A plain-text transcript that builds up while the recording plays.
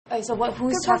Okay, so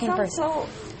who's talking first? So...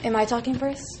 Am I talking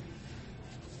first?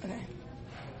 Okay.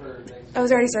 Oh,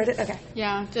 it's already started? Okay.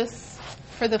 Yeah, just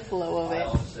for the flow of it.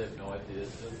 honestly have no idea.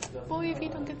 Boy, if you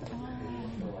don't get the...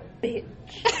 Bitch.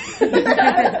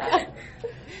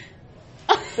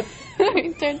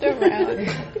 He turned around.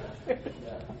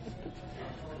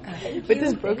 With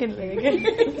this broken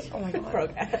leg. Oh my god.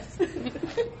 Broke ass. Hold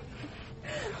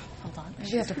on.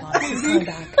 She has to pause. She's coming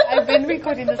back. I've been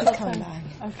recording this whole coming time.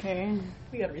 back. Okay.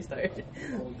 We gotta restart.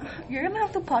 You're gonna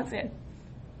have to pause it.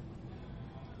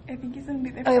 I think he's gonna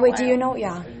be there for Okay, a wait, while. do you know?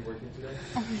 Yeah. Are you working today?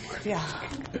 Yeah.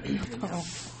 Uh-oh.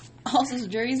 Also,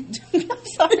 juries.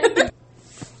 Sorry.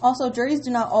 Also, juries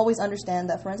do not always understand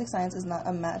that forensic science is not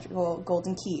a magical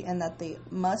golden key, and that they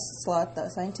must slot the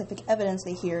scientific evidence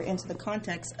they hear into the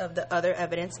context of the other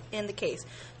evidence in the case.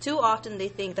 Too often, they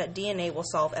think that DNA will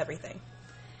solve everything.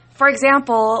 For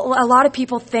example, a lot of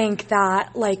people think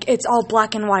that, like, it's all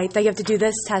black and white, that you have to do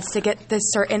this test to get this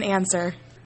certain answer.